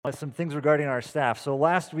Some things regarding our staff. So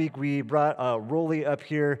last week we brought Rolly up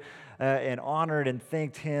here and honored and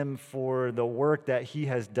thanked him for the work that he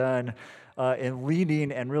has done in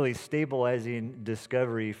leading and really stabilizing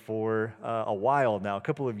Discovery for a while now, a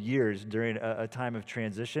couple of years during a time of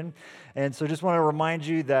transition. And so just want to remind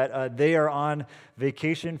you that they are on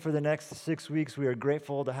vacation for the next 6 weeks. We are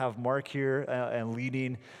grateful to have Mark here and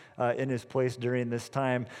leading in his place during this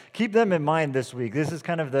time. Keep them in mind this week. This is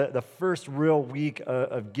kind of the first real week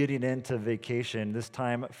of getting into vacation, this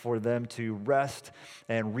time for them to rest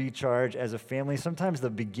and recharge as a family. Sometimes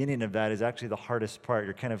the beginning of that is actually the hardest part.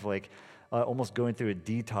 You're kind of like almost going through a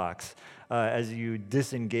detox as you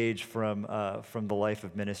disengage from the life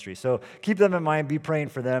of ministry. So keep them in mind, be praying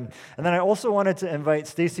for them. And then I also wanted to invite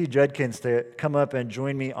Stacy Judkins to come up and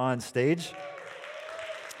join me on stage.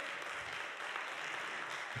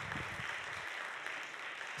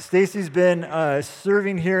 Stacy's been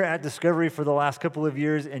serving here at Discovery for the last couple of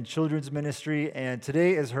years in children's ministry, and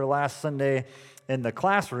today is her last Sunday in the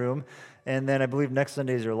classroom, and then I believe next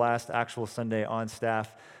Sunday is her last actual Sunday on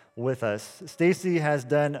staff with us. Stacy has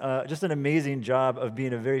done just an amazing job of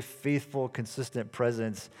being a very faithful, consistent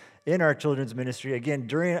presence in our children's ministry, again,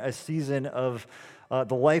 during a season of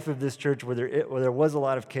the life of this church where there was a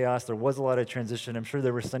lot of chaos, there was a lot of transition. I'm sure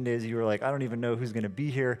there were Sundays you were like, I don't even know who's going to be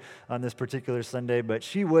here on this particular Sunday, but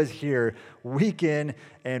she was here week in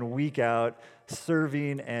and week out,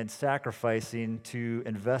 serving and sacrificing to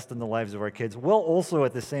invest in the lives of our kids, while also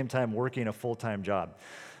at the same time working a full-time job.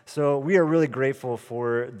 So we are really grateful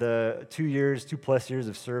for the 2+ years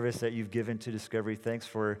of service that you've given to Discovery. Thanks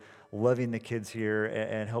for loving the kids here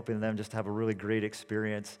and helping them just have a really great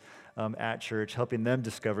experience at church, helping them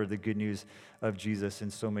discover the good news of Jesus in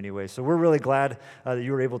so many ways. So we're really glad that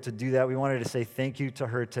you were able to do that. We wanted to say thank you to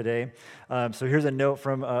her today. So here's a note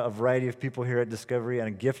from a variety of people here at Discovery and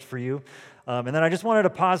a gift for you. And then I just wanted to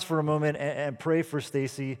pause for a moment and pray for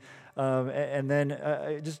Stacy. And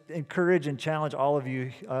then just encourage and challenge all of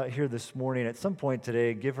you here this morning. At some point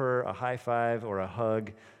today, give her a high five or a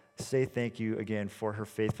hug. Say thank you again for her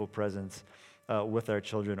faithful presence with our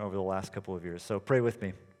children over the last couple of years. So pray with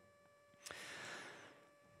me.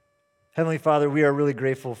 Heavenly Father, we are really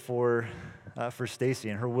grateful for Stacy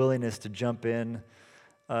and her willingness to jump in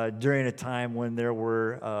during a time when there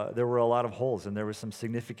were a lot of holes and there was some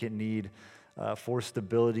significant need for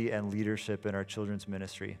stability and leadership in our children's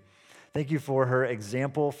ministry. Thank you for her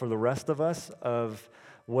example for the rest of us of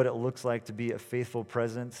what it looks like to be a faithful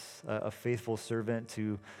presence, a faithful servant,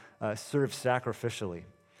 to serve sacrificially,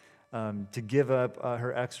 to give up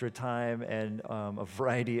her extra time and a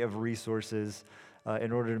variety of resources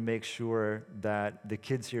in order to make sure that the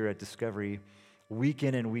kids here at Discovery, week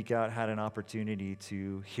in and week out, had an opportunity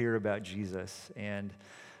to hear about Jesus and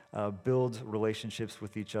build relationships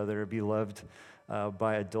with each other, be loved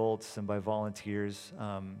by adults and by volunteers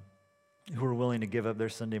who are willing to give up their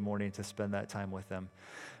Sunday morning to spend that time with them.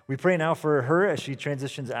 We pray now for her as she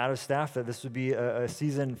transitions out of staff that this would be a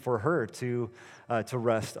season for her to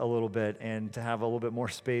rest a little bit and to have a little bit more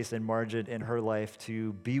space and margin in her life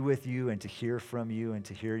to be with you and to hear from you and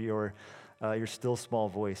to hear your still small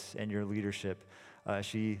voice and your leadership.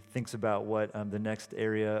 She thinks about what the next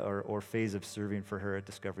area or phase of serving for her at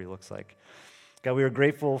Discovery looks like. God, we are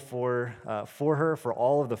grateful for her, for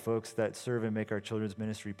all of the folks that serve and make our children's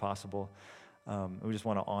ministry possible. We just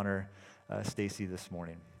want to honor Stacy this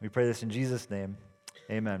morning. We pray this in Jesus' name.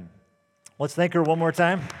 Amen. Let's thank her one more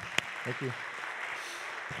time. Thank you.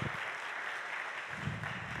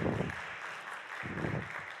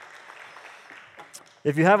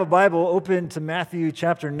 If you have a Bible, open to Matthew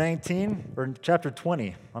chapter 19, or chapter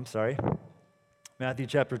 20, I'm sorry. Matthew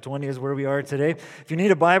chapter 20 is where we are today. If you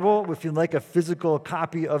need a Bible, if you'd like a physical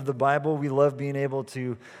copy of the Bible, we love being able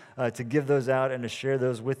to give those out and to share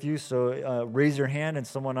those with you. So raise your hand and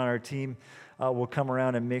someone on our team will come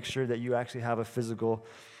around and make sure that you actually have a physical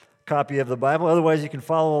copy of the Bible. Otherwise, you can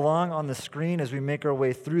follow along on the screen as we make our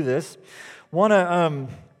way through this. Want to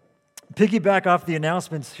piggyback off the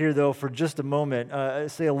announcements here, though, for just a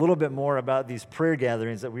moment, say a little bit more about these prayer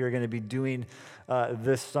gatherings that we are going to be doing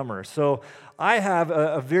this summer. So I have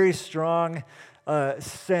a very strong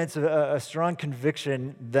sense, a strong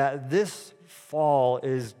conviction that this fall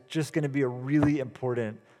is just going to be a really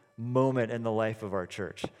important moment in the life of our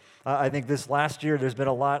church. I think this last year, there's been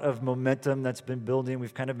a lot of momentum that's been building.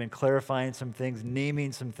 We've kind of been clarifying some things,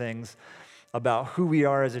 naming some things about who we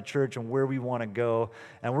are as a church and where we want to go.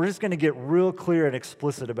 And we're just going to get real clear and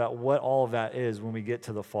explicit about what all of that is when we get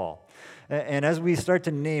to the fall. And as we start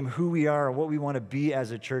to name who we are and what we want to be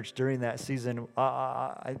as a church during that season,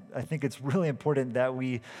 I think it's really important that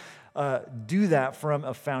we do that from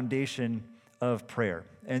a foundation of prayer.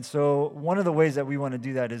 And so one of the ways that we want to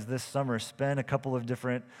do that is this summer, spend a couple of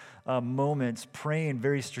different moments praying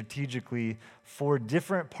very strategically for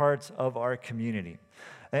different parts of our community.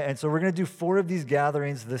 And so we're going to do 4 of these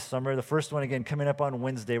gatherings this summer. The first one, again, coming up on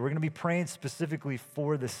Wednesday. We're going to be praying specifically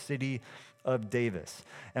for the city of Davis.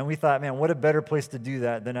 And we thought, man, what a better place to do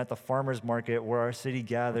that than at the farmers market where our city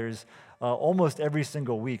gathers almost every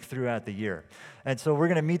single week throughout the year. And so we're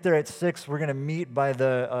going to meet there at 6. We're going to meet by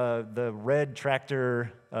the red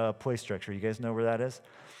tractor play structure. You guys know where that is?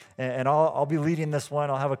 And I'll be leading this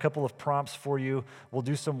one. I'll have a couple of prompts for you. We'll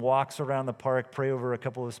do some walks around the park, pray over a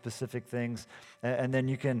couple of specific things, and then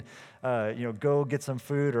you can, go get some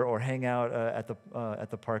food or hang out at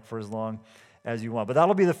the park for as long as you want. But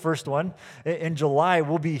that'll be the first one. In July,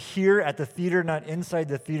 we'll be here at the theater, not inside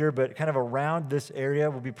the theater, but kind of around this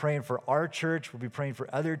area. We'll be praying for our church. We'll be praying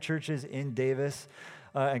for other churches in Davis,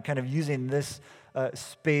 and kind of using this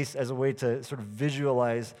space as a way to sort of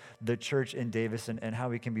visualize the church in Davis and how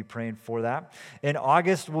we can be praying for that. In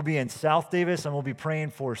August, we'll be in South Davis, and we'll be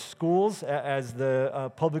praying for schools as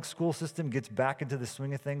the public school system gets back into the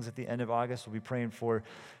swing of things at the end of August. We'll be praying for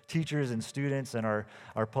teachers and students and our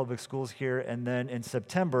public schools here. And then in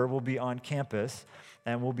September, we'll be on campus,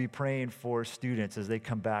 and we'll be praying for students as they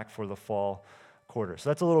come back for the fall quarter. So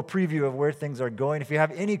that's a little preview of where things are going. If you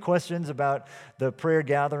have any questions about the prayer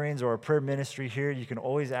gatherings or our prayer ministry here, you can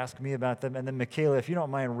always ask me about them. And then Michaela, if you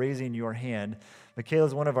don't mind raising your hand. Michaela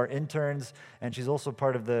is one of our interns, and she's also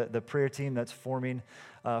part of the prayer team that's forming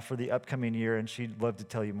for the upcoming year, and she'd love to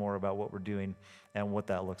tell you more about what we're doing and what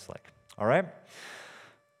that looks like. All right?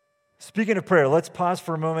 Speaking of prayer, let's pause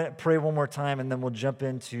for a moment, pray one more time, and then we'll jump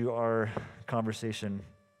into our conversation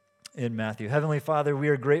in Matthew. Heavenly Father, we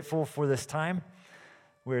are grateful for this time.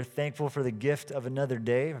 We're thankful for the gift of another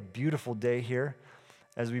day, a beautiful day here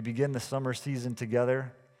as we begin the summer season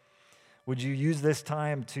together. Would you use this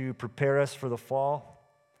time to prepare us for the fall,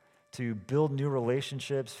 to build new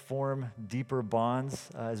relationships, form deeper bonds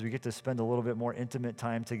as we get to spend a little bit more intimate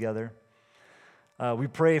time together? We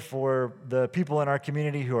pray for the people in our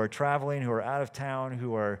community who are traveling, who are out of town,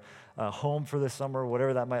 who are home for the summer,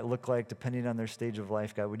 whatever that might look like, depending on their stage of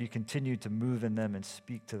life. God, would you continue to move in them and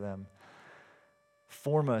speak to them?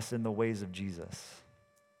 Form us in the ways of Jesus.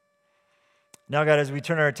 Now, God, as we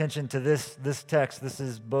turn our attention to this text, this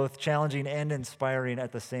is both challenging and inspiring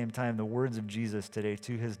at the same time, the words of Jesus today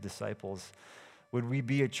to his disciples. Would we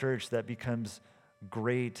be a church that becomes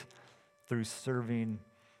great through serving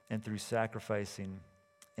and through sacrificing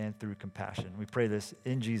and through compassion? We pray this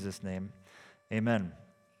in Jesus' name. Amen.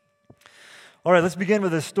 All right, let's begin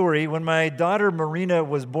with a story. When my daughter Marina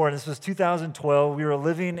was born, this was 2012, we were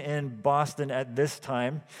living in Boston at this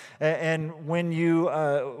time. And when you,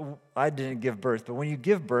 I didn't give birth, but when you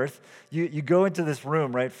give birth, you go into this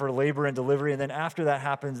room, right, for labor and delivery. And then after that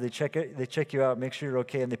happens, they check you out, make sure you're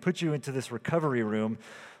okay. And they put you into this recovery room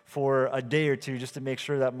for a day or two just to make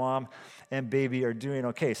sure that mom and baby are doing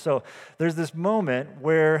okay. So there's this moment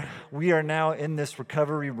where we are now in this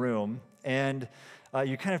recovery room, and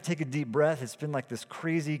you kind of take a deep breath. It's been like this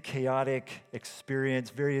crazy, chaotic experience,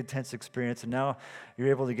 very intense experience, and now you're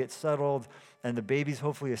able to get settled, and the baby's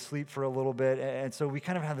hopefully asleep for a little bit, and so we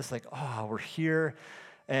kind of have this like, we're here,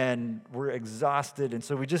 and we're exhausted, and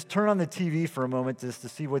so we just turn on the TV for a moment just to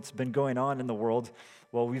see what's been going on in the world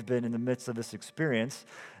while we've been in the midst of this experience.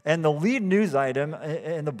 And the lead news item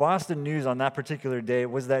in the Boston News on that particular day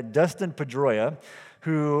was that Dustin Pedroia,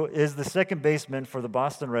 who is the second baseman for the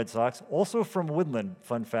Boston Red Sox, also from Woodland,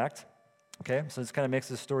 fun fact. Okay, so this kind of makes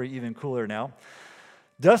this story even cooler now.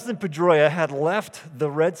 Dustin Pedroia had left the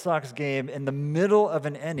Red Sox game in the middle of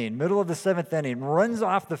an inning, middle of the 7th inning, runs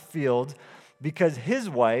off the field because his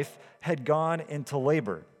wife had gone into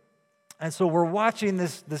labor. And so we're watching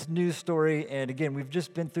this news story, and again, we've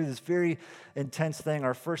just been through this very intense thing.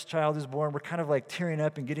 Our first child is born. We're kind of like tearing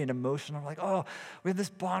up and getting emotional. We're like, we have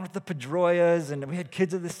this bond with the Pedroias, and we had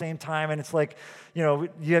kids at the same time, and it's like,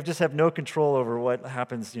 you just have no control over what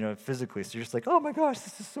happens, physically. So you're just like, oh my gosh,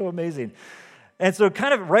 this is so amazing. And so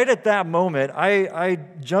kind of right at that moment, I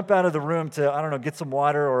jump out of the room to, get some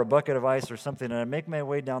water or a bucket of ice or something, and I make my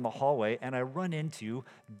way down the hallway, and I run into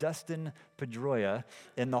Dustin Pedroia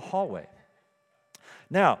in the hallway.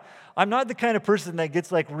 Now, I'm not the kind of person that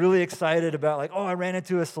gets like really excited about I ran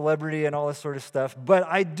into a celebrity and all this sort of stuff, but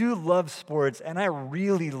I do love sports, and I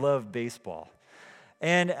really love baseball.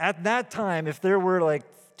 And at that time, if there were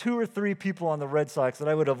 2 or 3 people on the Red Sox that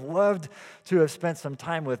I would have loved to have spent some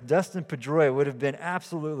time with, Dustin Pedroia would have been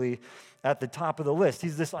absolutely at the top of the list.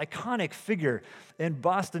 He's this iconic figure in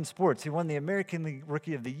Boston sports. He won the American League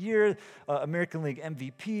Rookie of the Year, American League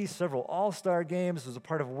MVP, several All-Star games, was a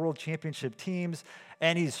part of World Championship teams,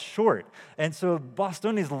 and he's short. And so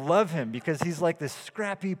Bostonians love him because he's like this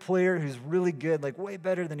scrappy player who's really good, like way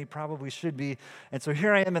better than he probably should be. And so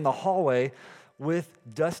here I am in the hallway with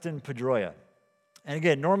Dustin Pedroia. And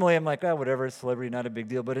again, normally I'm like, oh, whatever, it's celebrity, not a big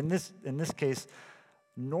deal. But in this case,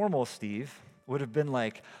 normal Steve would have been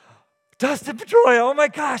like, Dustin Pedroia, oh my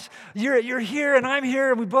gosh, you're here and I'm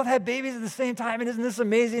here and we both had babies at the same time and isn't this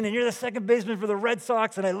amazing? And you're the second baseman for the Red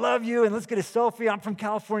Sox and I love you and let's get a selfie. I'm from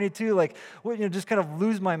California too. Like, well, just kind of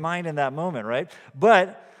lose my mind in that moment, right?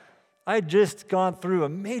 But I'd just gone through a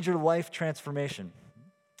major life transformation.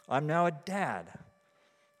 I'm now a dad.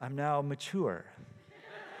 I'm now mature.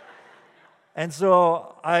 And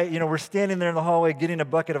so we're standing there in the hallway getting a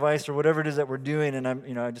bucket of ice or whatever it is that we're doing, and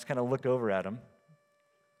I just kind of look over at him.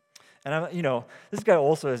 And this guy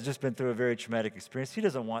also has just been through a very traumatic experience. He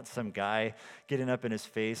doesn't want some guy getting up in his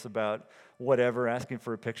face about whatever, asking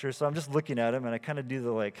for a picture. So I'm just looking at him, and I kind of do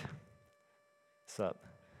the like, what's up?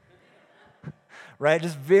 Right?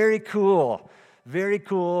 Just very cool,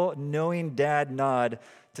 knowing dad nod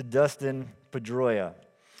to Dustin Pedroia.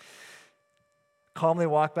 Calmly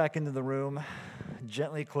walk back into the room,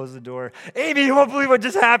 gently close the door. Amy, you won't believe what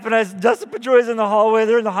just happened. Dustin Pedroia's in the hallway.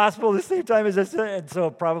 They're in the hospital at the same time as us. And so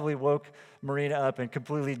it probably woke Marina up and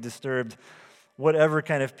completely disturbed whatever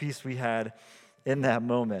kind of peace we had in that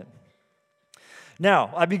moment.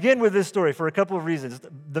 Now, I begin with this story for a couple of reasons.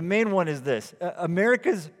 The main one is this.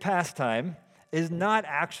 America's pastime is not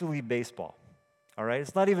actually baseball. All right?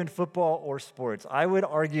 It's not even football or sports. I would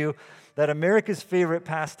argue that America's favorite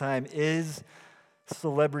pastime is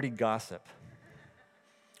celebrity gossip.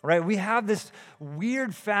 Right? We have this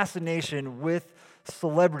weird fascination with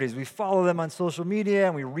celebrities. We follow them on social media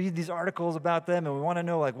and we read these articles about them and we want to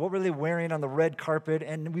know like what were they wearing on the red carpet,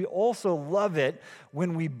 and we also love it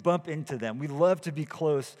when we bump into them. We love to be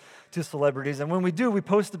close to celebrities, and when we do, we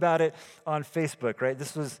post about it on Facebook, right?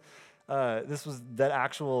 This was that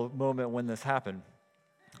actual moment when this happened.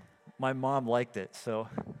 My mom liked it, so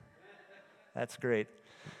that's great.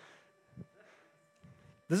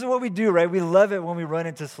 This is what we do, right? We love it when we run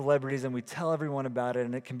into celebrities and we tell everyone about it,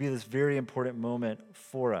 and it can be this very important moment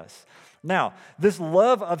for us. Now, this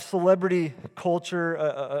love of celebrity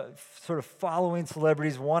culture, sort of following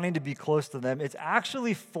celebrities, wanting to be close to them, it's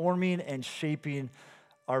actually forming and shaping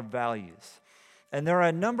our values. And there are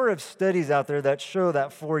a number of studies out there that show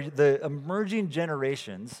that for the emerging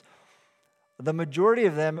generations, the majority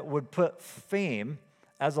of them would put fame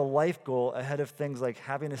as a life goal ahead of things like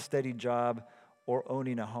having a steady job or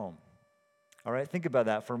owning a home. All right, think about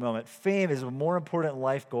that for a moment. Fame is a more important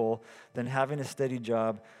life goal than having a steady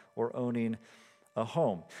job or owning a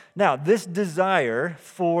home. Now, this desire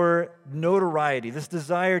for notoriety, this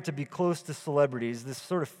desire to be close to celebrities, this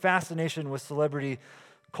sort of fascination with celebrity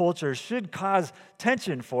culture should cause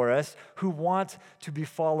tension for us who want to be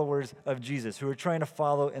followers of Jesus, who are trying to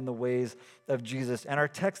follow in the ways of Jesus. And our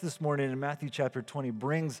text this morning in Matthew chapter 20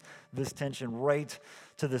 brings this tension right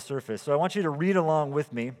to the surface. So I want you to read along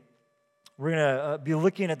with me. We're going to be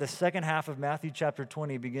looking at the second half of Matthew chapter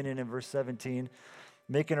 20, beginning in verse 17,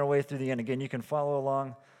 making our way through the end. Again, you can follow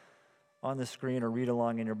along on the screen or read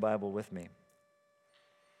along in your Bible with me.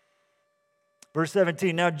 Verse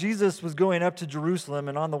 17, now Jesus was going up to Jerusalem,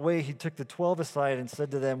 and on the way he took the 12 aside and said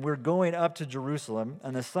to them, we're going up to Jerusalem,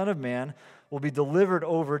 and the Son of Man will be delivered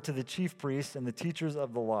over to the chief priests and the teachers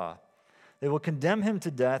of the law. They will condemn him to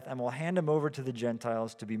death and will hand him over to the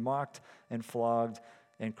Gentiles to be mocked and flogged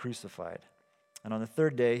and crucified. And on the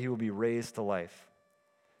third day he will be raised to life.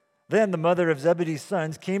 Then the mother of Zebedee's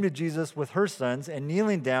sons came to Jesus with her sons, and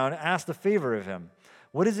kneeling down asked a favor of him.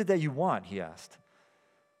 What is it that you want? He asked.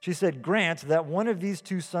 She said, grant that one of these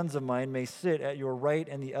 2 sons of mine may sit at your right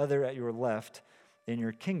and the other at your left in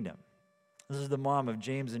your kingdom. This is the mom of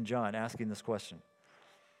James and John asking this question.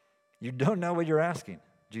 You don't know what you're asking,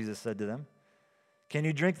 Jesus said to them. Can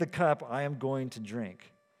you drink the cup I am going to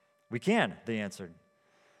drink? We can, they answered.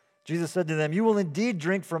 Jesus said to them, you will indeed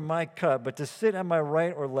drink from my cup, but to sit at my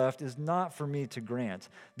right or left is not for me to grant.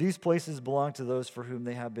 These places belong to those for whom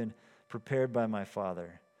they have been prepared by my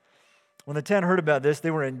Father. When the 10 heard about this,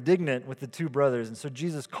 they were indignant with the 2 brothers. And so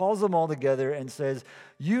Jesus calls them all together and says,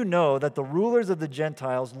 you know that the rulers of the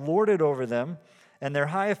Gentiles lord it over them, and their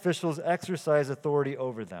high officials exercise authority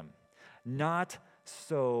over them. Not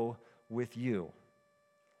so with you.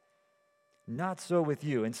 Not so with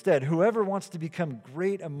you. Instead, whoever wants to become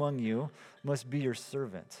great among you must be your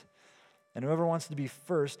servant, and whoever wants to be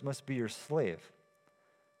first must be your slave.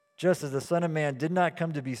 Just as the Son of Man did not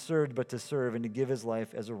come to be served, but to serve and to give his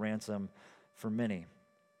life as a ransom for many."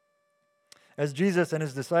 As Jesus and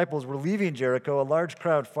his disciples were leaving Jericho, a large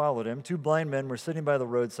crowd followed him. 2 blind men were sitting by the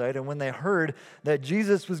roadside, and when they heard that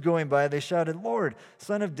Jesus was going by, they shouted, "Lord,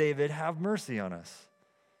 Son of David, have mercy on us."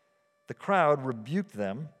 The crowd rebuked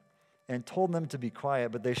them and told them to be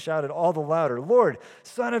quiet, but they shouted all the louder, "Lord,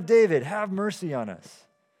 Son of David, have mercy on us."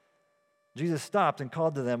 Jesus stopped and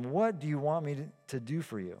called to them, "What do you want me to do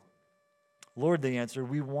for you?" "Lord," they answered,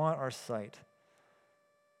 "we want our sight."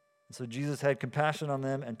 And so Jesus had compassion on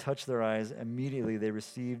them and touched their eyes. Immediately they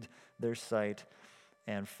received their sight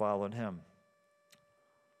and followed him.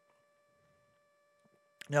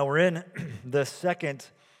 Now we're in the second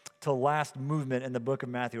to last movement in the book of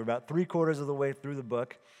Matthew. We're about 3/4 of the way through the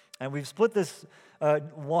book. And we've split this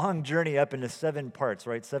long journey up into 7 parts,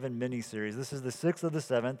 right? 7 mini-series. This is the 6th of the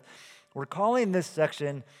 7th. We're calling this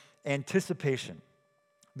section Anticipation,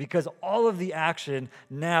 because all of the action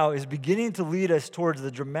now is beginning to lead us towards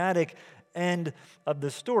the dramatic end of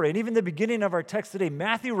the story. And even the beginning of our text today,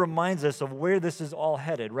 Matthew reminds us of where this is all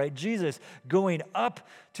headed, right? Jesus going up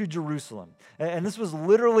to Jerusalem. And this was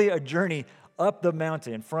literally a journey up the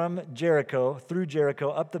mountain from Jericho, through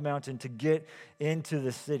Jericho, up the mountain to get into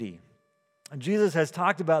the city. And Jesus has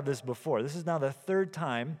talked about this before. This is now the 3rd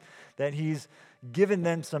time that he's given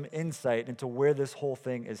them some insight into where this whole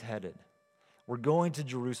thing is headed. We're going to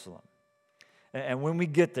Jerusalem. And when we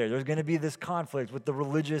get there, there's going to be this conflict with the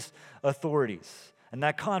religious authorities. And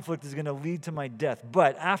that conflict is going to lead to my death.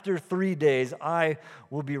 But after 3 days, I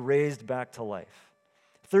will be raised back to life.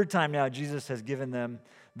 3rd time now, Jesus has given them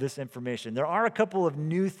this information. There are a couple of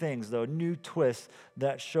new things, though, new twists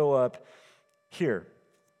that show up here.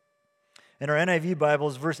 In our NIV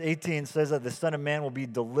Bibles, verse 18 says that the Son of Man will be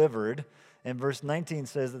delivered, and verse 19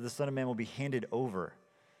 says that the Son of Man will be handed over.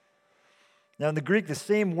 Now, in the Greek, the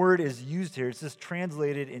same word is used here. It's just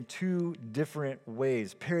translated in 2 different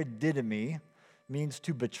ways. Paradidomi means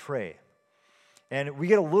to betray. And we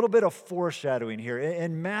get a little bit of foreshadowing here.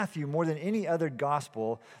 In Matthew, more than any other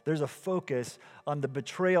gospel, there's a focus on the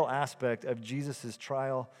betrayal aspect of Jesus'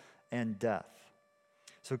 trial and death.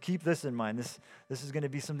 So keep this in mind. This is going to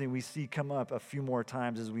be something we see come up a few more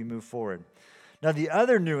times as we move forward. Now, the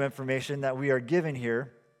other new information that we are given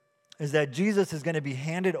here is that Jesus is going to be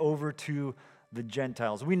handed over to the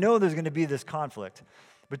Gentiles. We know there's going to be this conflict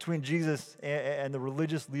between Jesus and the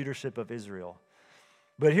religious leadership of Israel.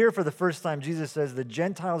 But here, for the first time, Jesus says the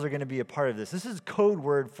Gentiles are going to be a part of this. This is code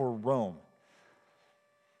word for Rome.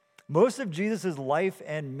 Most of Jesus' life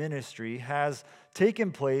and ministry has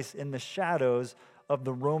taken place in the shadows of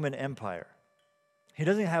the Roman Empire. He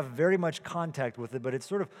doesn't have very much contact with it, but it's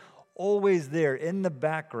sort of always there in the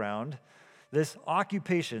background, this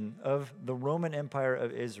occupation of the Roman Empire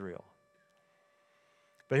of Israel.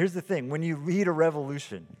 But here's the thing. When you lead a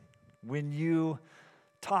revolution, when you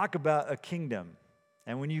talk about a kingdom,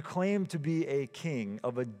 and when you claim to be a king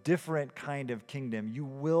of a different kind of kingdom, you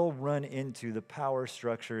will run into the power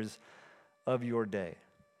structures of your day.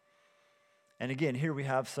 And again, here we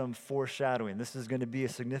have some foreshadowing. This is going to be a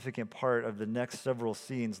significant part of the next several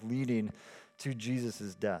scenes leading to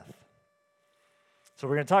Jesus' death. So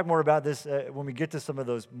we're going to talk more about this when we get to some of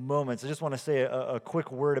those moments. I just want to say a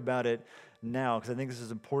quick word about it now, because I think this is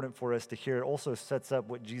important for us to hear. It also sets up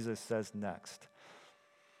what Jesus says next.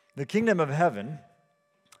 The kingdom of heaven,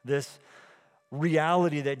 this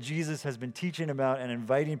reality that Jesus has been teaching about and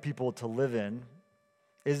inviting people to live in,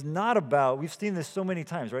 is not about, we've seen this so many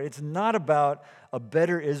times, right? It's not about a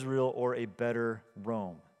better Israel or a better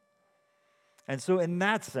Rome. And so in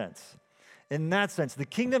that sense, the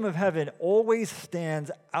kingdom of heaven always stands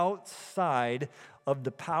outside of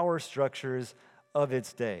the power structures of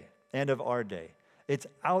its day and of our day. It's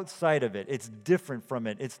outside of it. It's different from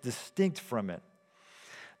it. It's distinct from it.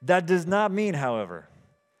 That does not mean, however,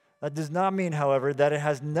 that it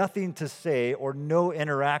has nothing to say or no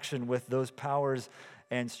interaction with those powers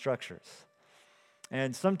and structures.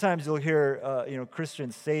 And sometimes you'll hear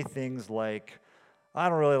Christians say things like, I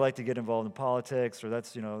don't really like to get involved in politics, or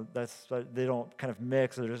they don't kind of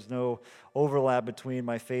mix, or there's no overlap between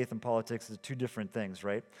my faith and politics. It's 2 different things,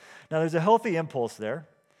 right? Now, there's a healthy impulse there.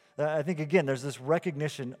 I think, again, there's this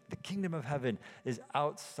recognition the kingdom of heaven is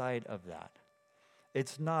outside of that.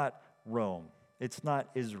 It's not Rome. It's not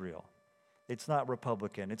Israel. It's not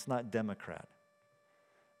Republican. It's not Democrat.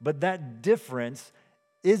 But that difference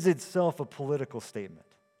is itself a political statement.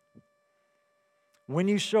 When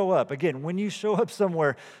you show up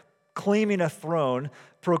somewhere, claiming a throne,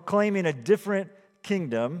 proclaiming a different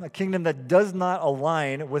kingdom, a kingdom that does not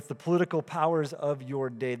align with the political powers of your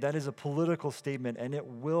day. That is a political statement, and it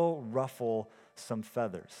will ruffle some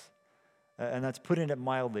feathers. And that's putting it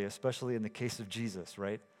mildly, especially in the case of Jesus,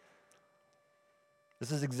 right?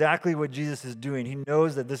 This is exactly what Jesus is doing. He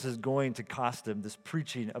knows that this is going to cost him. This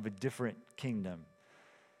preaching of a different kingdom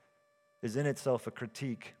is in itself a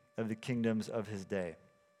critique of the kingdoms of his day.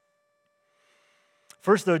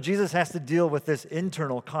 First, though, Jesus has to deal with this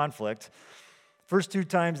internal conflict. First two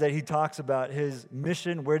times that he talks about his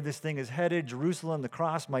mission, where this thing is headed, Jerusalem, the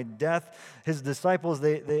cross, my death, his disciples,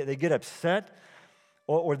 they get upset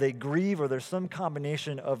or they grieve, or there's some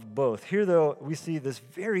combination of both. Here, though, we see this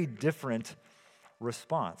very different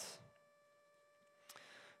response.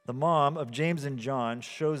 The mom of James and John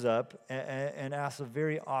shows up and asks a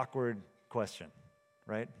very awkward question,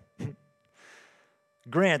 right?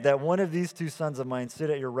 Grant that one of these two sons of mine sit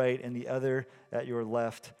at your right and the other at your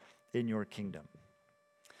left in your kingdom.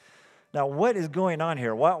 Now, what is going on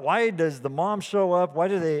here? Why does the mom show up? Why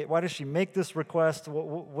does she make this request?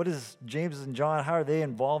 What is James and John? How are they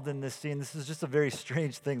involved in this scene? This is just a very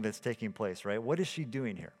strange thing that's taking place, right? What is she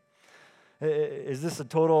doing here? Is this a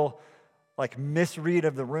total misread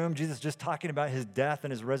of the room? Jesus just talking about his death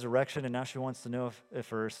and his resurrection, and now she wants to know if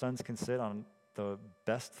her sons can sit on the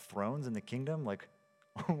best thrones in the kingdom?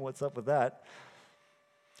 What's up with that?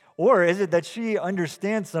 Or is it that she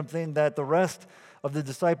understands something that the rest of the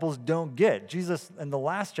disciples don't get? Jesus, in the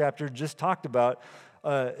last chapter, just talked about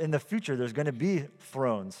in the future there's going to be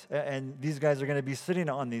thrones, and these guys are going to be sitting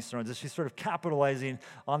on these thrones. And she's sort of capitalizing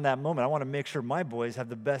on that moment. I want to make sure my boys have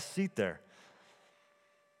the best seat there.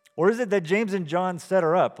 Or is it that James and John set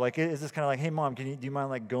her up? Is this kind of like, hey, Mom, do you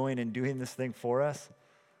mind going and doing this thing for us?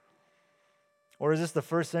 Or is this the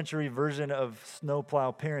first century version of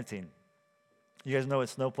snowplow parenting? You guys know what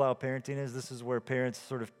snowplow parenting is? This is where parents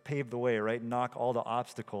sort of pave the way, right? Knock all the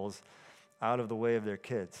obstacles out of the way of their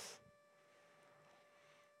kids.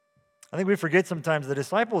 I think we forget sometimes the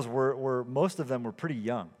disciples were most of them were pretty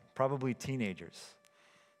young, probably teenagers.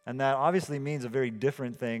 And that obviously means a very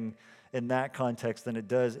different thing in that context than it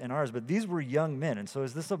does in ours. But these were young men. And so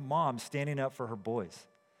is this a mom standing up for her boys?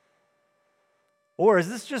 Or is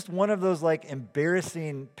this just one of those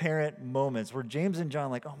embarrassing parent moments where James and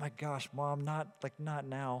John oh my gosh, Mom, not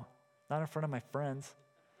now, not in front of my friends.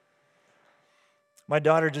 My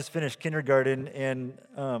daughter just finished kindergarten, and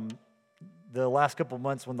the last couple of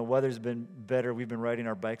months when the weather's been better, we've been riding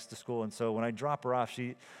our bikes to school. And so when I drop her off,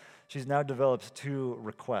 she's now developed two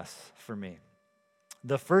requests for me.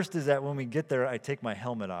 The first is that when we get there, I take my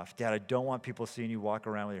helmet off. Dad, I don't want people seeing you walk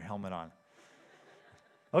around with your helmet on.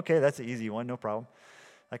 Okay, that's an easy one, no problem.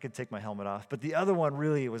 I could take my helmet off. But the other one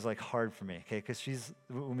really was hard for me, okay? Because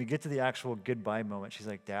when we get to the actual goodbye moment, she's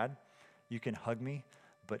like, Dad, you can hug me,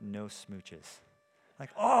 but no smooches.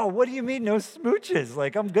 Oh, what do you mean no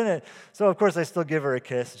smooches? So of course I still give her a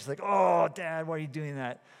kiss. She's like, oh, Dad, why are you doing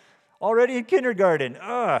that? Already in kindergarten,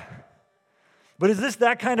 ugh. But is this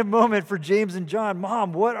that kind of moment for James and John?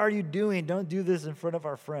 Mom, what are you doing? Don't do this in front of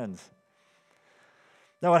our friends.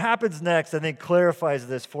 Now, what happens next, I think, clarifies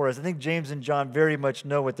this for us. I think James and John very much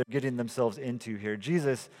know what they're getting themselves into here.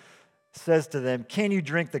 Jesus says to them, can you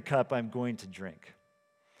drink the cup I'm going to drink?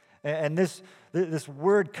 And this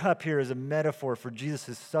word cup here is a metaphor for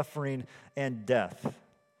Jesus' suffering and death.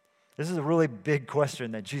 This is a really big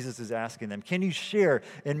question that Jesus is asking them. Can you share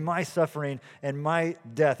in my suffering and my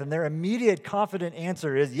death? And their immediate confident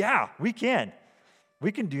answer is, yeah, we can.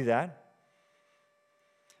 We can do that.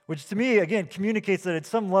 Which to me, again, communicates that at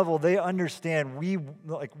some level they understand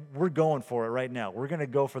we're going for it right now. We're going to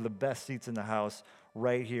go for the best seats in the house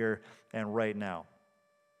right here and right now.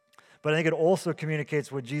 But I think it also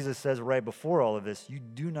communicates what Jesus says right before all of this. You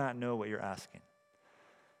do not know what you're asking.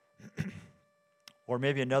 Or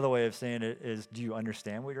maybe another way of saying it is, do you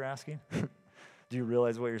understand what you're asking? Do you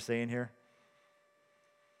realize what you're saying here?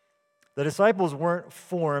 The disciples weren't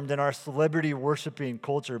formed in our celebrity worshiping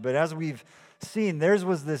culture, but as we've seen, theirs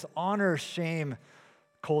was this honor-shame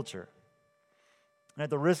culture. And at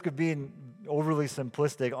the risk of being overly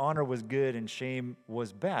simplistic, honor was good and shame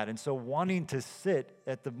was bad. And so wanting to sit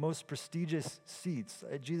at the most prestigious seats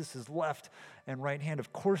at Jesus' left and right hand,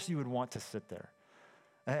 of course you would want to sit there.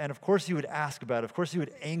 And of course you would ask about it. Of course you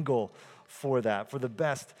would angle for that, for the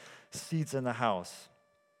best seats in the house.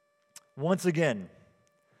 Once again,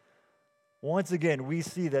 we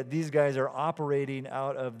see that these guys are operating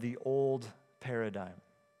out of the old paradigm,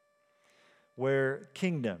 where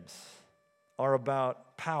kingdoms are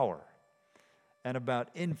about power and about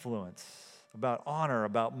influence about honor,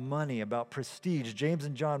 about money, about prestige. James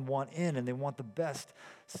and John want in, and they want the best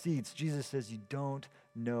seats. Jesus says, you don't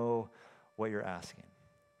know what you're asking.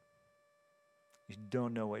 You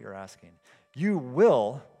don't know what you're asking. You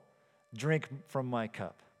will drink from my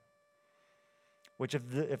cup, which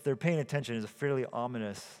if they're paying attention is a fairly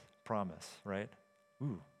ominous promise, right?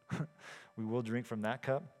 Ooh, we will drink from that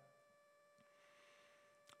cup.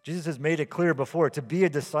 Jesus has made it clear before, to be a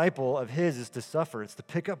disciple of his is to suffer. It's to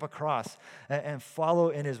pick up a cross and follow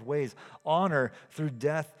in his ways, honor through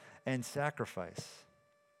death and sacrifice.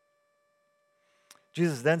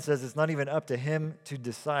 Jesus then says it's not even up to him to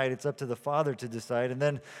decide, it's up to the Father to decide. And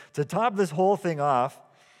then to top this whole thing off,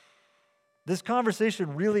 this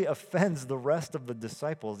conversation really offends the rest of the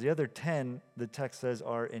disciples. The other 10, the text says,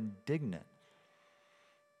 are indignant.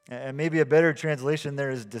 And maybe a better translation there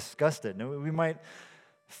is disgusted. Now, we might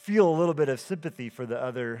feel a little bit of sympathy for the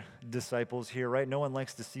other disciples here, right? No one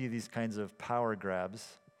likes to see these kinds of power grabs.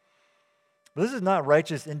 But this is not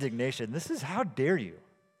righteous indignation. This is, how dare you?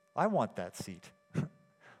 I want that seat.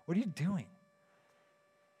 What are you doing?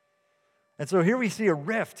 And so here we see a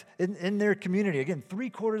rift in their community. Again,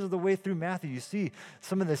 3/4 of the way through Matthew, you see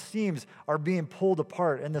some of the seams are being pulled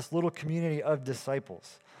apart in this little community of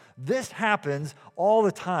disciples. This happens all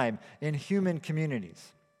the time in human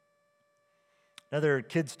communities. Another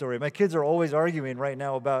kid story. My kids are always arguing right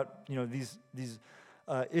now about these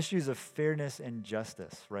issues of fairness and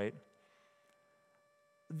justice, right?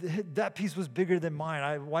 That piece was bigger than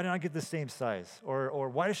mine. Why didn't I get the same size? Or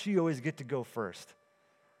why does she always get to go first?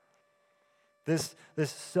 This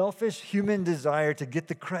selfish human desire to get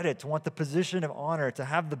the credit, to want the position of honor, to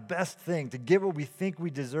have the best thing, to get what we think we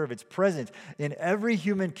deserve. It's present in every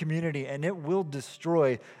human community, and it will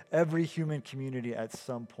destroy every human community at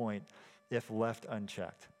some point if left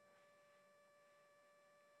unchecked.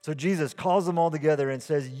 So Jesus calls them all together and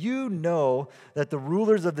says, you know that the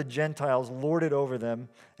rulers of the Gentiles lord it over them,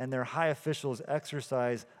 and their high officials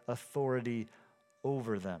exercise authority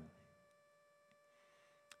over them.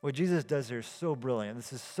 What Jesus does here is so brilliant.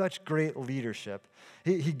 This is such great leadership.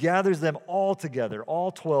 He gathers them all together,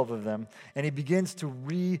 all 12 of them, and he begins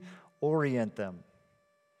to reorient them.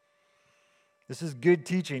 This is good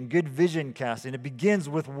teaching, good vision casting. It begins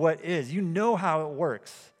with what is. You know how it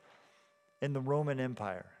works in the Roman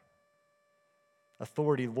Empire.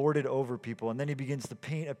 Authority lorded over people, and then he begins to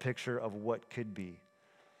paint a picture of what could be.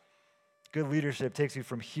 Good leadership takes you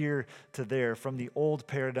from here to there, from the old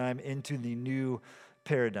paradigm into the new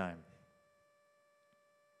paradigm.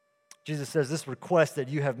 Jesus says this request that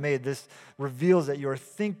you have made, this reveals that your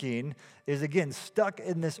thinking is, again, stuck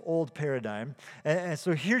in this old paradigm. And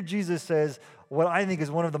so here Jesus says what I think is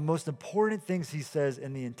one of the most important things he says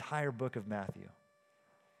in the entire book of Matthew.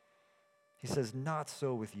 He says, not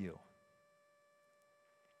so with you.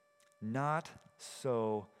 Not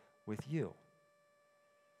so with you.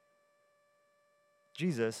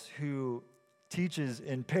 Jesus, who teaches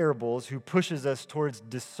in parables, who pushes us towards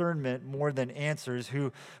discernment more than answers,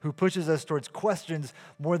 who pushes us towards questions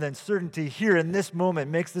more than certainty, here in this moment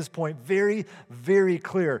makes this point very, very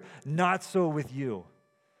clear. Not so with you.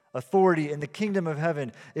 Authority in the kingdom of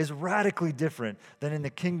heaven is radically different than in the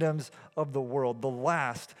kingdoms of the world. The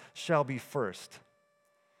last shall be first.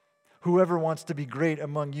 Whoever wants to be great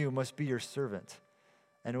among you must be your servant,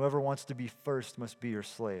 and whoever wants to be first must be your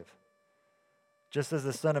slave. Just as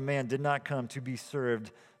the Son of Man did not come to be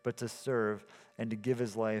served, but to serve and to give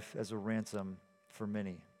his life as a ransom for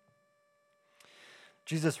many.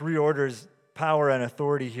 Jesus reorders power and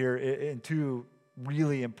authority here in two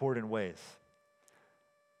really important ways.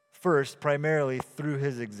 First, primarily through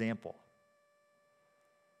his example,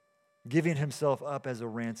 giving himself up as a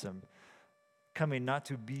ransom, coming not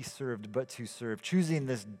to be served, but to serve, choosing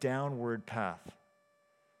this downward path.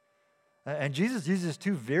 And Jesus uses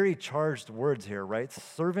two very charged words here, right?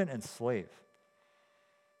 Servant and slave.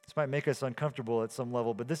 This might make us uncomfortable at some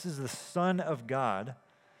level, but this is the Son of God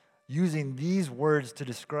using these words to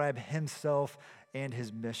describe himself and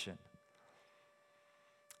his mission.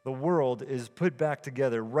 The world is put back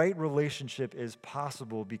together. Right relationship is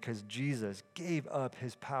possible because Jesus gave up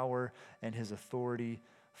his power and his authority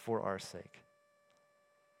for our sake.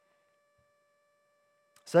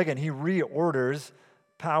 Second, he reorders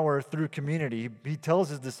power through community. He tells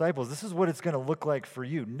his disciples, this is what it's going to look like for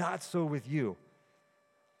you. Not so with you.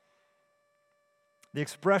 The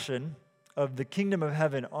expression of the kingdom of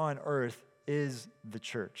heaven on earth is the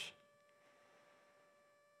church.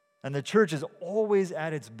 And the church is always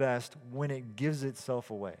at its best when it gives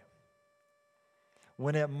itself away,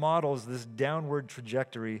 when it models this downward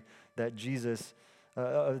trajectory that Jesus,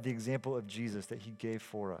 the example of Jesus that he gave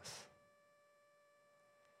for us.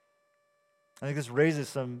 I think this raises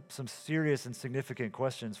some serious and significant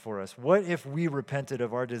questions for us. What if we repented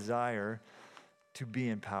of our desire to be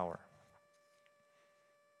in power?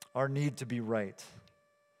 Our need to be right?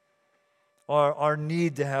 Our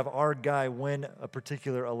need to have our guy win a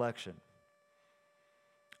particular election?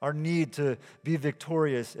 Our need to be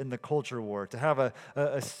victorious in the culture war, to have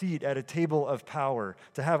a seat at a table of power,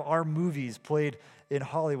 to have our movies played in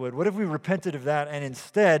Hollywood? What if we repented of that and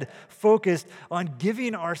instead focused on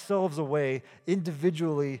giving ourselves away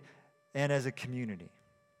individually and as a community?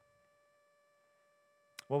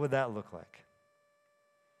 What would that look like?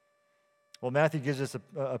 Well, Matthew gives us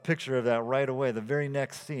a picture of that right away. The very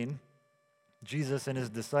next scene, Jesus and his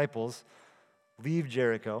disciples leave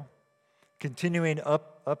Jericho, continuing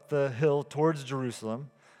up the hill towards Jerusalem,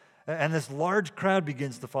 and this large crowd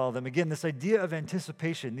begins to follow them. Again, this idea of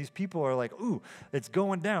anticipation. These people are like, ooh, it's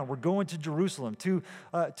going down. We're going to Jerusalem, to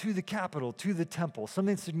the capital, to the temple.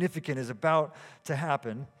 Something significant is about to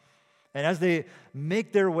happen. And as they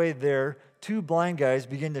make their way there, two blind guys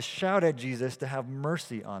begin to shout at Jesus to have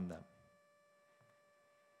mercy on them.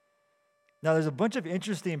 Now, there's a bunch of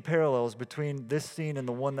interesting parallels between this scene and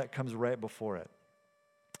the one that comes right before it.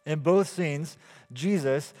 In both scenes,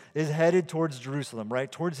 Jesus is headed towards Jerusalem,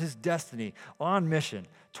 right? Towards his destiny, on mission,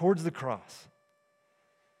 towards the cross.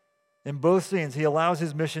 In both scenes, he allows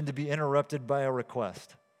his mission to be interrupted by a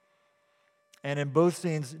request. And in both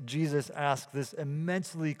scenes, Jesus asks this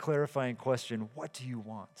immensely clarifying question: what do you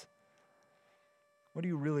want? What do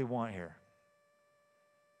you really want here?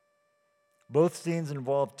 Both scenes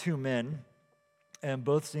involve two men, and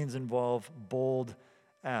both scenes involve bold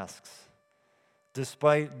asks,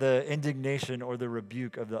 despite the indignation or the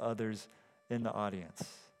rebuke of the others in the audience.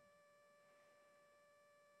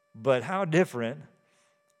 But how different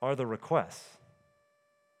are the requests?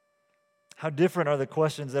 How different are the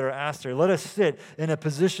questions that are asked here? Let us sit in a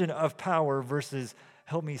position of power versus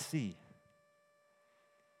help me see.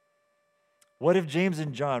 What if James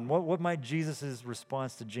and John, what might Jesus'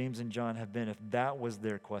 response to James and John have been if that was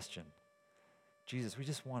their question? Jesus, we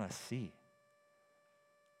just want to see.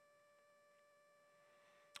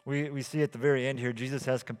 We see at the very end here, Jesus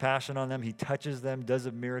has compassion on them. He touches them, does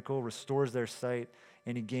a miracle, restores their sight,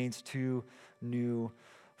 and he gains two new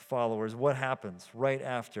followers. What happens right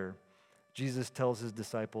after? Jesus tells his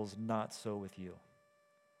disciples, not so with you.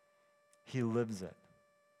 He lives it.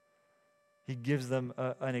 He gives them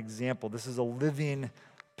an example. This is a living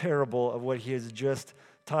parable of what he has just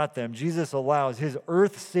taught them. Jesus allows his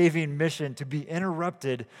earth-saving mission to be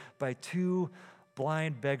interrupted by two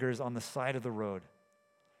blind beggars on the side of the road.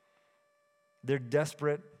 They're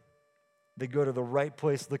desperate. They go to the right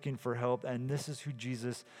place looking for help, and this is who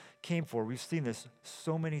Jesus came for. We've seen this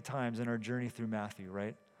so many times in our journey through Matthew,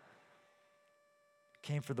 right?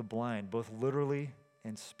 Came for the blind, both literally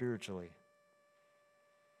and spiritually.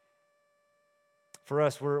 For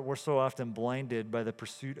us, we're so often blinded by the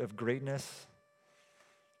pursuit of greatness,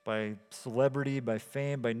 by celebrity, by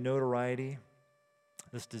fame, by notoriety,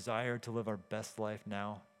 this desire to live our best life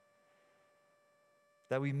now,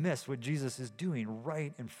 that we miss what Jesus is doing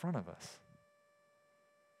right in front of us.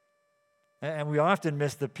 And we often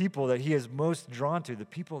miss the people that he is most drawn to, the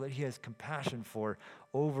people that he has compassion for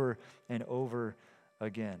over and over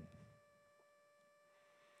again.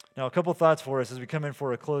 Now, a couple thoughts for us as we come in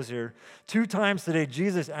for a close here. 2 times today,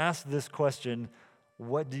 Jesus asked this question,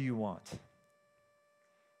 what do you want?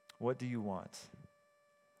 What do you want?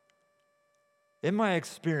 In my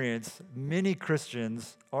experience, many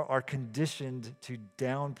Christians are conditioned to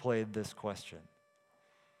downplay this question.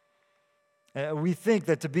 We think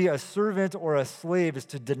that to be a servant or a slave is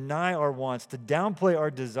to deny our wants, to downplay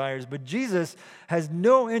our desires, but Jesus has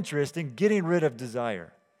no interest in getting rid of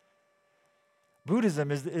desire. Buddhism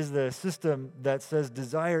is the system that says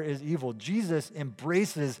desire is evil. Jesus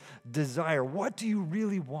embraces desire. What do you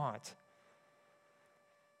really want?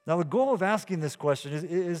 Now, the goal of asking this question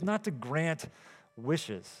is not to grant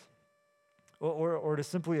wishes or to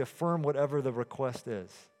simply affirm whatever the request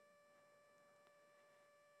is.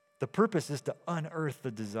 The purpose is to unearth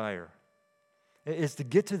the desire. It is to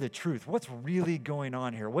get to the truth. What's really going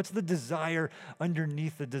on here? What's the desire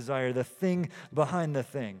underneath the desire, the thing behind the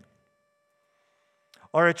thing?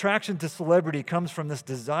 Our attraction to celebrity comes from this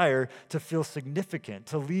desire to feel significant,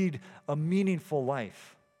 to lead a meaningful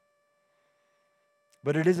life.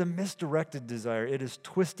 But it is a misdirected desire. It is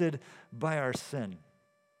twisted by our sin.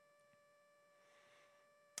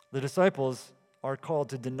 The disciples are called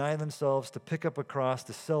to deny themselves, to pick up a cross,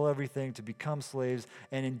 to sell everything, to become slaves,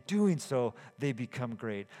 and in doing so, they become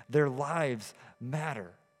great. Their lives matter.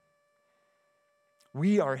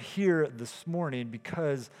 We are here this morning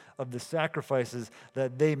because of the sacrifices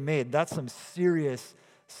that they made. That's some serious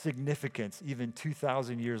significance, even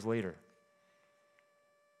 2,000 years later.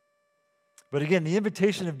 But again, the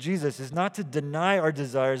invitation of Jesus is not to deny our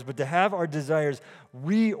desires, but to have our desires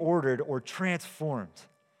reordered or transformed.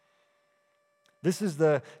 This is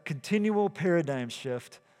the continual paradigm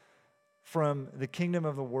shift from the kingdom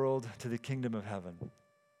of the world to the kingdom of heaven,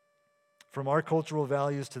 from our cultural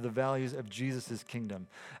values to the values of Jesus' kingdom.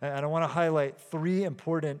 And I want to highlight three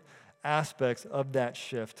important aspects of that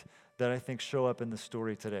shift that I think show up in the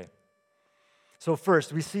story today. So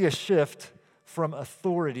first, we see a shift from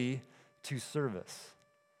authority to service.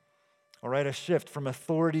 All right, a shift from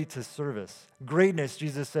authority to service. Greatness,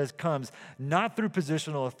 Jesus says, comes not through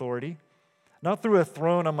positional authority, not through a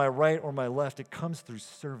throne on my right or my left. It comes through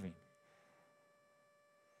serving.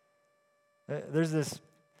 There's this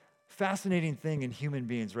fascinating thing in human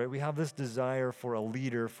beings, right? We have this desire for a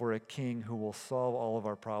leader, for a king who will solve all of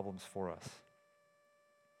our problems for us.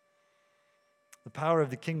 The power of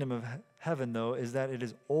the kingdom of heaven, though, is that it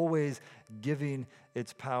is always giving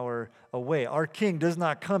its power away. Our king does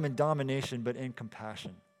not come in domination, but in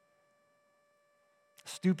compassion.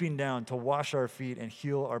 Stooping down to wash our feet and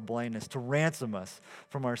heal our blindness, to ransom us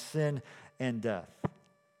from our sin and death.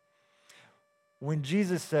 When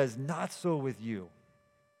Jesus says, "Not so with you,"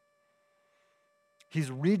 he's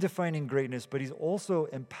redefining greatness, but he's also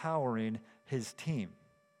empowering his team.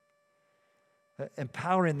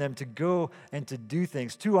 Empowering them to go and to do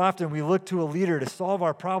things. Too often we look to a leader to solve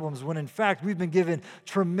our problems when in fact we've been given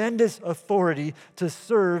tremendous authority to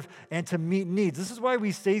serve and to meet needs. This is why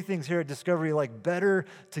we say things here at Discovery like better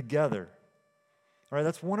together. All right,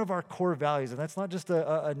 that's one of our core values, and that's not just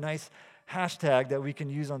a nice hashtag that we can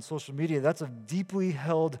use on social media. That's a deeply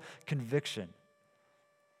held conviction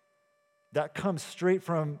that comes straight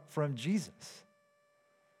from Jesus.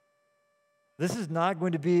 This is not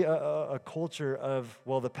going to be a culture of,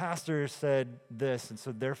 well, the pastor said this, and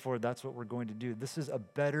so therefore that's what we're going to do. This is a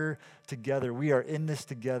better together. We are in this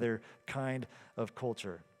together kind of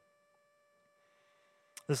culture.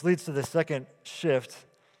 This leads to the second shift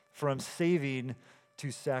from saving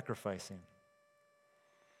to sacrificing.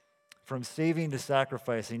 From saving to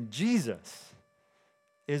sacrificing. Jesus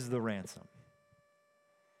is the ransom.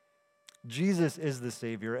 Jesus is the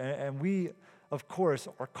Savior, and we, of course,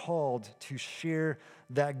 are called to share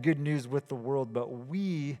that good news with the world, but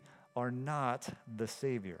we are not the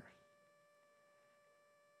Savior.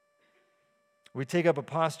 We take up a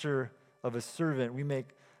posture of a servant. We make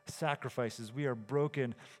sacrifices. We are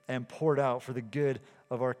broken and poured out for the good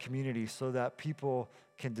of our community so that people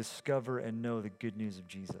can discover and know the good news of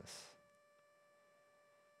Jesus.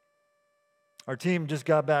 Our team just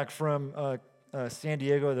got back from San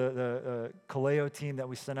Diego, the Kaleo team that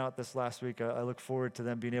we sent out this last week. I look forward to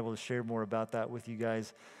them being able to share more about that with you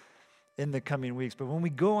guys in the coming weeks. But when we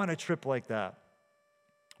go on a trip like that,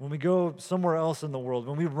 when we go somewhere else in the world,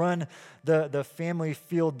 when we run the family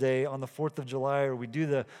field day on the 4th of July, or we do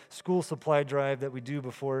the school supply drive that we do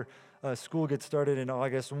before school gets started in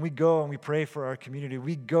August, when we go and we pray for our community,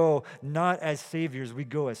 we go not as saviors, we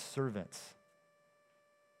go as servants,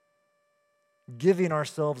 giving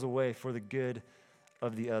ourselves away for the good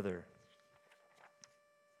of the other.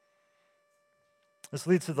 This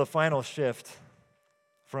leads to the final shift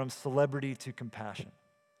from celebrity to compassion.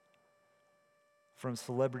 From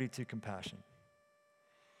celebrity to compassion.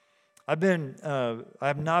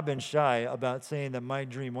 I've not been shy about saying that my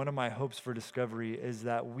dream, one of my hopes for Discovery, is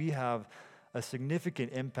that we have a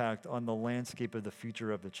significant impact on the landscape of the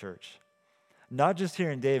future of the church. Not just here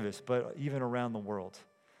in Davis, but even around the world.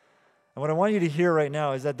 And what I want you to hear right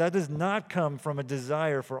now is that does not come from a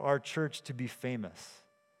desire for our church to be famous.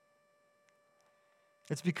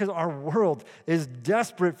 It's because our world is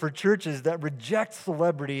desperate for churches that reject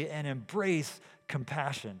celebrity and embrace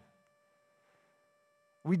compassion.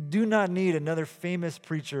 We do not need another famous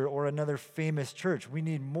preacher or another famous church. We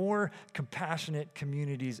need more compassionate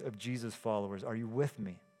communities of Jesus followers. Are you with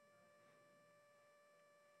me?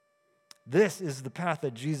 This is the path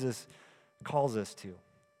that Jesus calls us to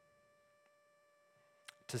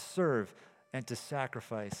serve and to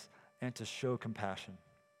sacrifice and to show compassion.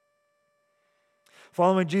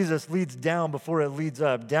 Following Jesus leads down before it leads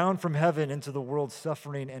up, down from heaven into the world's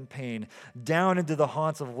suffering and pain, down into the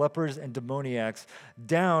haunts of lepers and demoniacs,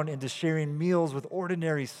 down into sharing meals with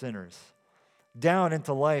ordinary sinners, down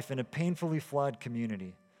into life in a painfully flawed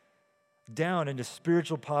community, down into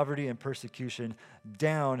spiritual poverty and persecution,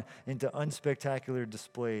 down into unspectacular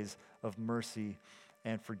displays of mercy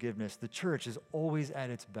and forgiveness. The church is always at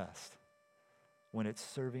its best when it's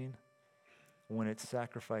serving, when it's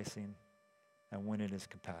sacrificing, and when it is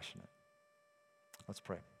compassionate. Let's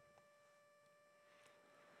pray.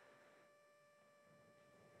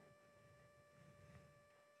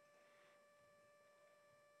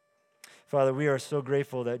 Father, we are so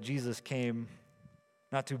grateful that Jesus came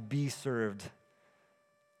not to be served,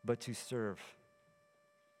 but to serve.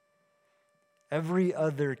 Every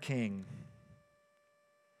other king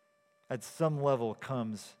at some level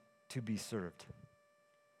comes to be served.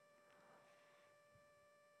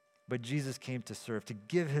 But Jesus came to serve, to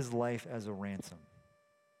give his life as a ransom.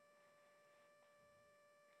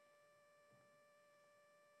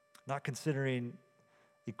 Not considering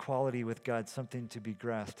equality with God something to be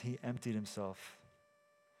grasped, he emptied himself,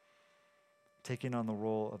 taking on the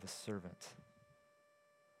role of a servant.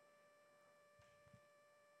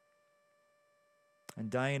 And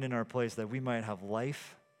dying in our place that we might have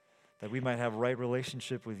life, that we might have right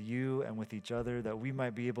relationship with you and with each other, that we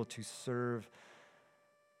might be able to serve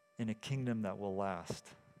in a kingdom that will last.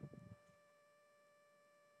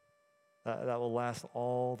 That will last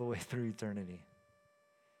all the way through eternity.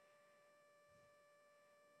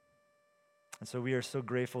 And so we are so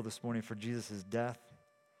grateful this morning for Jesus' death,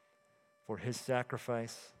 for his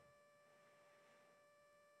sacrifice,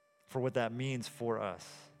 for what that means for us,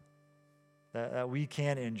 that we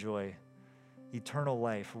can enjoy eternal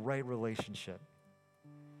life, right relationship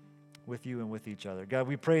with you and with each other. God,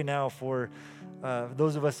 we pray now for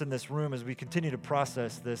those of us in this room as we continue to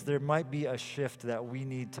process this, there might be a shift that we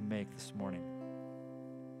need to make this morning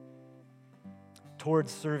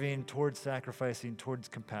towards serving, towards sacrificing, towards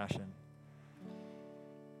compassion.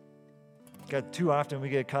 God, too often we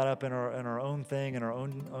get caught up in our own thing and our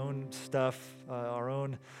own stuff, our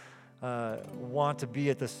own want to be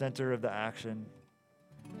at the center of the action.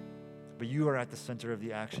 But you are at the center of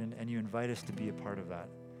the action, and you invite us to be a part of that.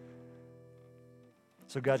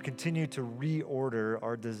 So God, continue to reorder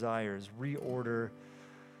our desires, reorder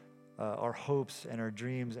our hopes and our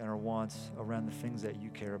dreams and our wants around the things that you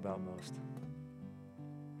care about most.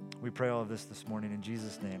 We pray all of this morning in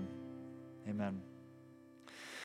Jesus' name. Amen.